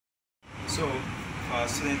So, for our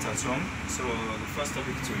students at home, so the first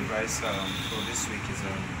topic to revise for this week is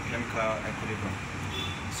chemical equilibrium.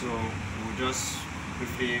 So, we'll just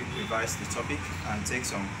briefly revise the topic and take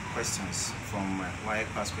some questions from YA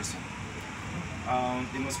class question.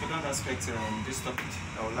 The most important aspect in this topic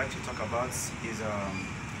I would like to talk about is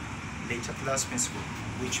Le Chapelain's principle,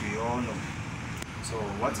 which we all know. So,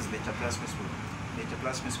 what is Le Chapelain's principle? Le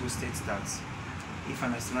Chapelain's principle states that if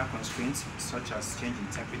an external constraint, such as change in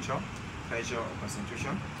temperature, pressure, or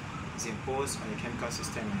concentration, is imposed on a chemical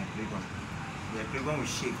system in equilibrium, the equilibrium will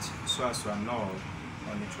shift so as to annul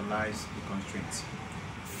or neutralize the constraint.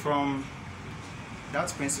 From that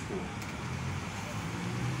principle,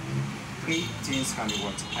 three things can be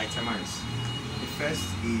itemized. The first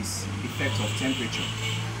is effect of temperature.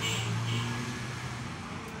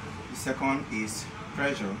 The second is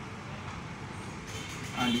pressure.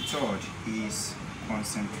 And the third is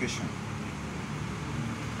concentration.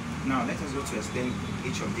 Now let us go to explain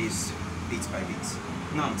each of these bit by bit.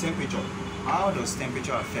 Now, temperature. How does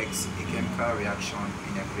temperature affect a chemical reaction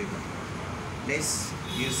in equilibrium? Let's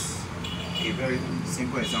use a very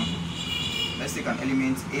simple example. Let's take an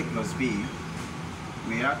element A plus B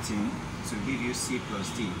reacting to give you C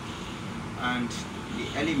plus D, and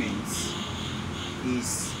the element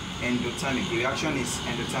is endothermic. The reaction is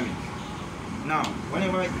endothermic. Now,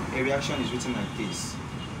 whenever a reaction is written like this,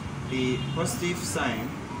 the positive sign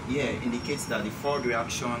here indicates that the forward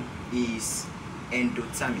reaction is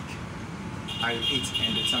endothermic. I repeat,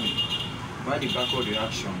 endothermic. While the backward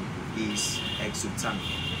reaction is exothermic.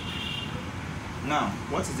 Now,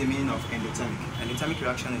 what is the meaning of endothermic? Endothermic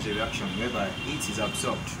reaction is a reaction whereby heat is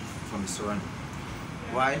absorbed from the surrounding,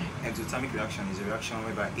 while exothermic reaction is a reaction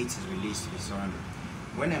whereby heat is released to the surrounding.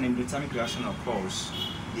 When an endothermic reaction occurs,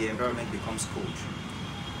 the environment becomes cold.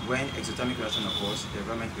 When exothermic reaction occurs, the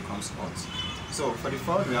environment becomes hot. So for the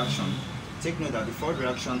forward reaction, take note that the forward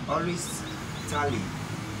reaction always tally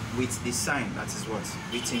with the sign that is what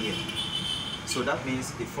written here. So that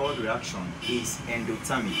means the forward reaction is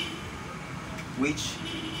endothermic, which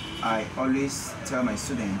I always tell my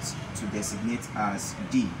students to designate as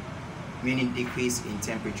D, meaning decrease in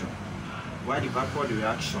temperature, while the backward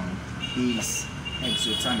reaction is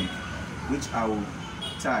exothermic, which I will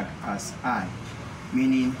tag as I,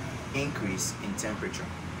 meaning increase in temperature.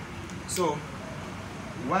 So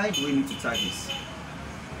why do we need to tag this?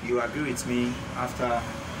 You agree with me after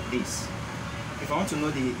this. If I want to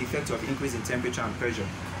know the effect of increase in temperature and pressure,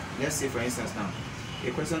 let's say for instance now,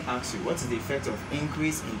 a question asks you, what is the effect of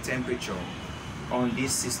increase in temperature on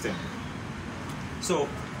this system? So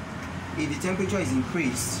if the temperature is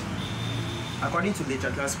increased, according to the Le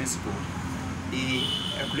Chapelain's principle, the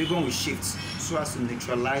equilibrium will shift so as to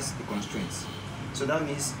neutralize the constraints. So that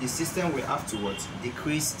means the system will have to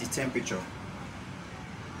decrease the temperature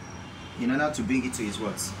in order to bring it to its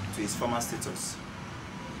to its former status.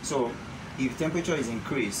 So if temperature is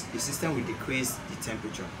increased, the system will decrease the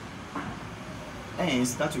temperature.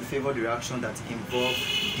 Hence, that will favor the reaction that involves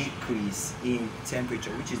decrease in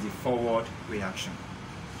temperature, which is the forward reaction.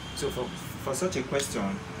 So for such a question,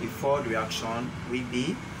 the forward reaction will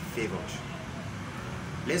be favored.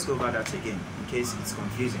 Let's go over that again in case it's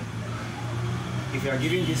confusing. If you are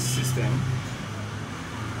given this system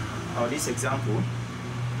or this example,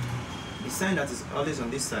 the sign that is always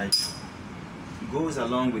on this side goes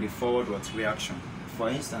along with the forward reaction. For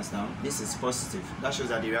instance now, this is positive. That shows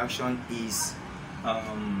that the reaction is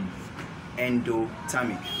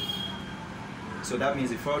endothermic. So that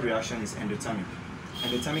means the forward reaction is endothermic.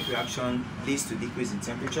 Endothermic reaction leads to decrease in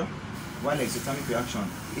temperature, while exothermic reaction,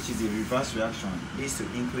 which is the reverse reaction, leads to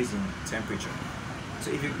increase in temperature.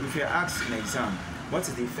 So if you're asked in exam, what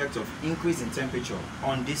is the effect of increase in temperature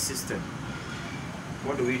on this system?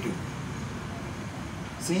 What do we do?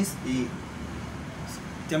 Since the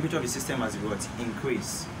temperature of the system has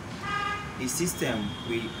increased, the system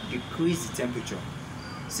will decrease the temperature.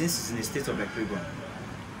 Since it's in a state of equilibrium,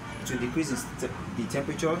 it will decrease the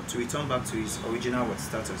temperature to return back to its original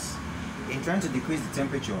status. In trying to decrease the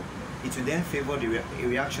temperature, it will then favor the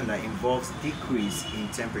reaction that involves decrease in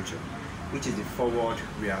temperature, which is the forward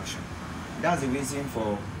reaction. That's the reason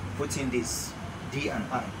for putting this D and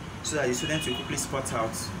I, so that the students will quickly spot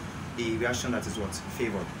out the reaction that is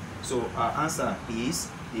favored. So our answer is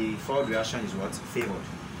the forward reaction is favored.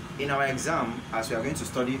 In our exam, as we are going to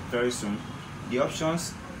study very soon, the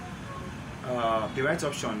options, the right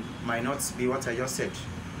option might not be what I just said.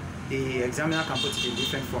 The examiner can put it in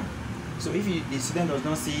different form. So if the student does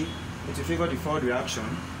not see it will favor the forward reaction,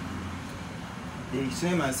 the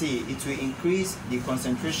student might say it will increase the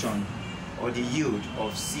concentration or the yield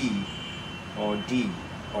of C or D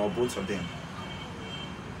or both of them.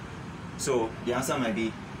 So the answer might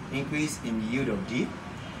be increase in the yield of D,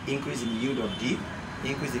 increase in the yield of D,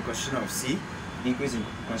 increase in the concentration of C, increase in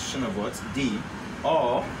concentration of what? D,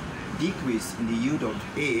 or decrease in the yield of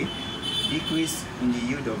A, decrease in the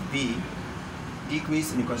yield of B,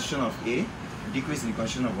 decrease in the concentration of A, decrease in the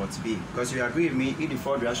concentration of what? B. Because you agree with me, if the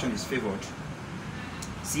forward reaction is favored,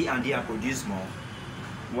 C and D are produced more,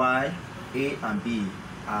 while A and B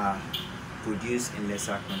are produced in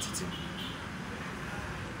lesser quantity.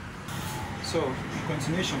 So, in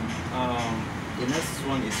continuation, the next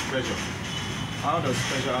one is pressure. How does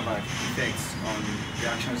pressure have effects on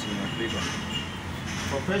reactions in equilibrium?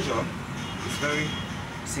 For pressure, it's very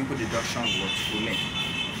simple deduction what we make.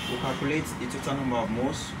 We calculate the total number of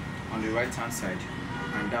moles on the right hand side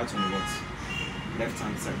and that on the left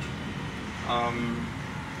hand side.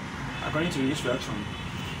 According to this reaction,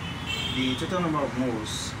 the total number of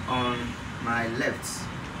moles on my left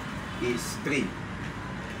is 3,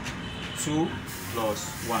 2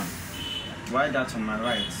 plus 1, while that on my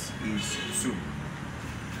right is 2.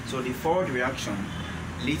 So the forward reaction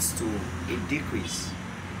leads to a decrease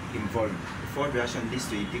in volume. The forward reaction leads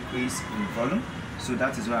to a decrease in volume, so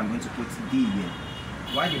that is why I'm going to put D here.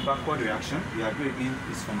 While the backward reaction, we agree again,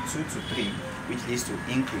 is from 2 to 3, which leads to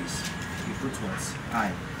increase. You put what?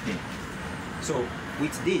 I here. So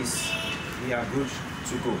with this, we are good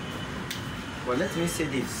to go. But let me say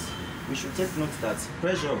this, we should take note that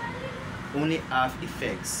pressure only have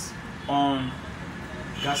effects on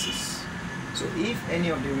gases. So if any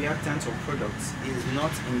of the reactants or products is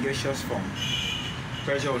not in gaseous form,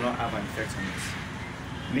 pressure will not have an effect on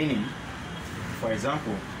it. Meaning, for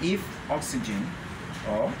example, if oxygen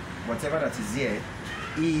or whatever that is here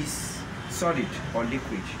is solid or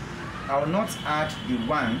liquid, I will not add the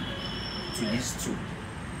 1 to these 2.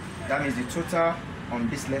 That means the total on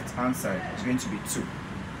this left hand side is going to be 2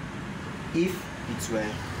 if it were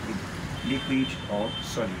liquid or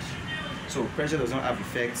solid. So pressure does not have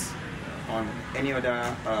effects on any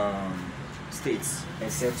other states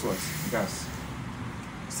except what? Gas.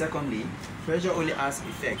 Secondly, pressure only has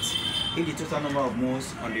effects if the total number of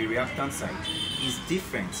moles on the reactant side is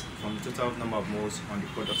different from the total number of moles on the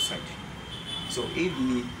product side. So if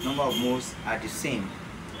the number of moles are the same,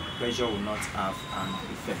 pressure will not have an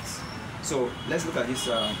effect. So let's look at this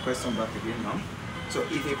question back again now. So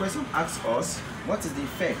if a question asks us, what is the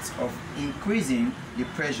effect of increasing the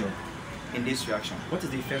pressure in this reaction? What is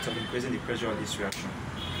the effect of increasing the pressure of this reaction?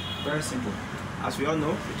 Very simple. As we all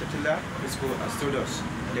know, the Taylor principle has told us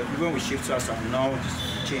the equilibrium we shift to has to annul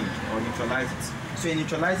change or neutralize it. So in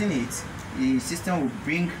neutralizing it, the system will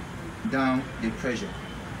bring down the pressure.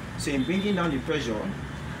 So in bringing down the pressure,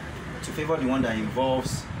 to favor the one that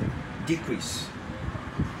involves decrease,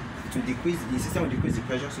 to decrease, the system will decrease the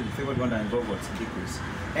pressure, so to favor the one that involves what? Decrease.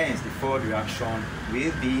 Hence, the forward reaction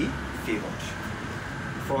will be favored.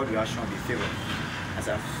 The forward reaction will be favored. As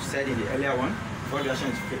I've said in the earlier one, forward reaction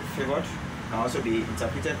is favored, can also be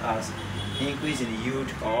interpreted as increase in the yield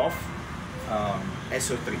of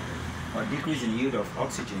SO3, or decrease in the yield of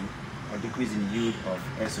oxygen, or decrease in the yield of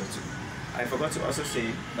SO2. I forgot to also say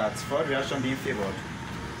that forward reaction being favored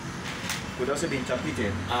could also be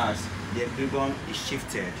interpreted as the equilibrium is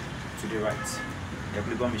shifted to the right. The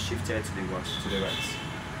equilibrium is shifted to the what? To the right.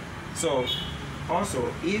 So,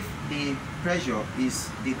 also, if the pressure is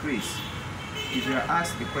decreased, if you are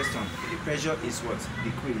asked the question, if the pressure is what?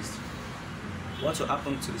 Decreased, what will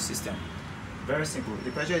happen to the system? Very simple. If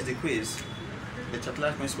the pressure is decreased, the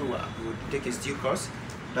Taylor principle will take its due course.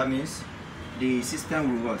 That means the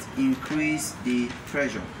system will what? Increase the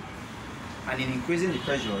pressure. And in increasing the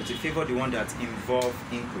pressure, it will favor the one that involves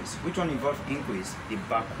increase. Which one involves increase? The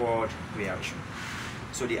backward reaction.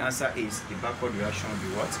 So the answer is the backward reaction will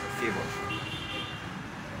be what? Favored.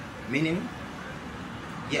 Meaning,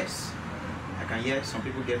 yes, I can hear some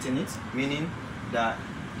people getting it, meaning that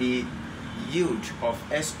the yield of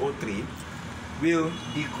SO3 will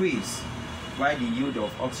decrease while the yield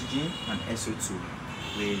of oxygen and SO2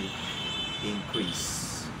 will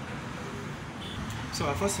increase. So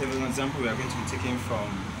our first example we are going to be taking from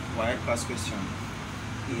our past question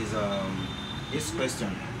is this question,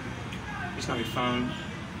 which can be found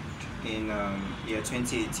in year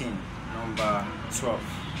 2018, number 12.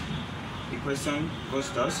 The question goes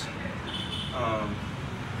thus: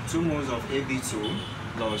 2 moles of AB2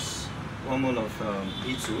 plus 1 mole of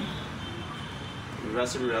B2,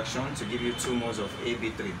 reversible reaction to give you 2 moles of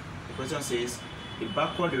AB3. The question says the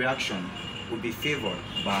backward reaction will be favored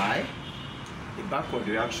by. The backward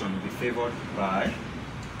reaction will be favored by.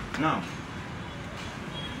 Now,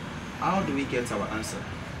 how do we get our answer?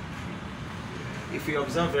 If we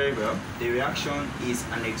observe very well, the reaction is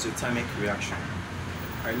an exothermic reaction.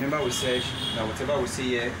 I remember we said that whatever we see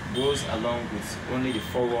here goes along with only the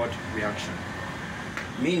forward reaction.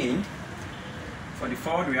 Meaning, for the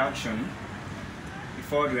forward reaction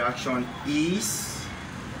is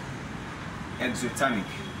exothermic.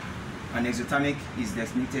 And exothermic is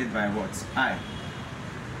designated by what? I.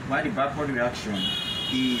 While the backward reaction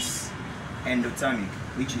is endothermic,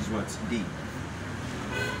 which is what? D.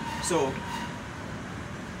 So,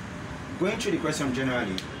 going through the question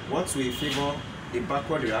generally, what will favor the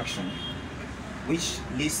backward reaction, which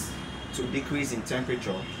leads to decrease in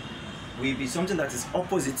temperature, will be something that is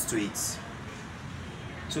opposite to it.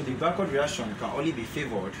 So the backward reaction can only be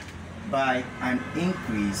favored by an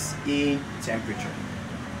increase in temperature.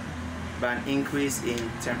 By an increase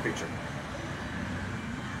in temperature.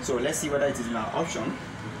 So let's see whether it is in our option.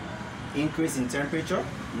 Increase in temperature?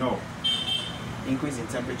 No. Increase in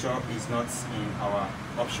temperature is not in our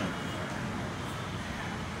option.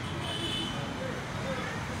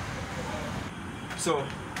 So,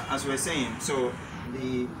 as we were saying,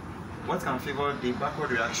 what can favor the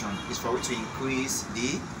backward reaction is for it to increase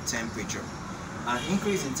the temperature. An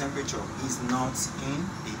increase in temperature is not in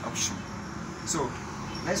the option. So,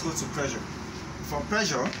 let's go to pressure. For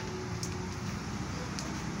pressure,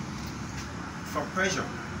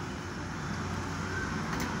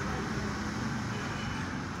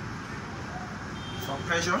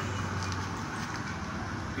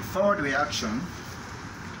 the forward reaction,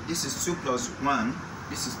 this is 2 plus 1,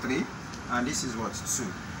 this is 3, and this is what? 2.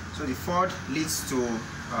 So the forward leads to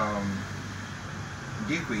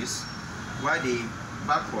decrease, while the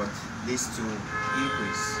backward leads to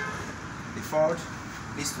increase. The forward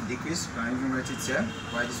leads to decrease, you can even write it here,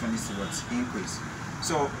 while this one leads to what? Increase.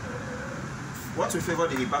 So what will favor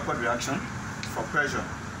the backward reaction for pressure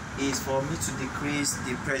is for me to decrease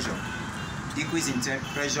the pressure. Decrease in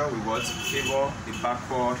pressure will what? Favor the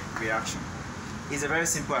backward reaction. It's a very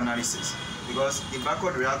simple analysis because the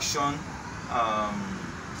backward reaction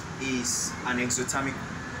is an exothermic.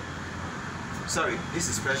 Sorry, this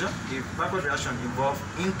is pressure. The backward reaction involves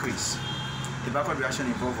increase. The backward reaction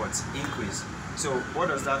involves what? Increase. So what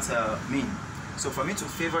does that mean? So for me to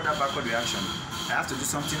favor that backward reaction, I have to do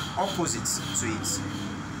something opposite to it,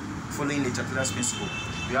 following the Chatelard's principle.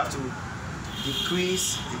 We have to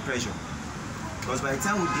decrease the pressure. Because by the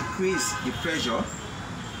time we decrease the pressure,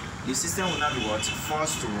 the system will now be what?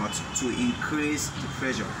 Forced to what? To increase the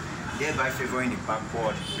pressure, thereby favoring the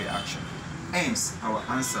backward reaction. Hence, our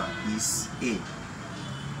answer is A.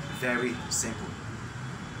 Very simple.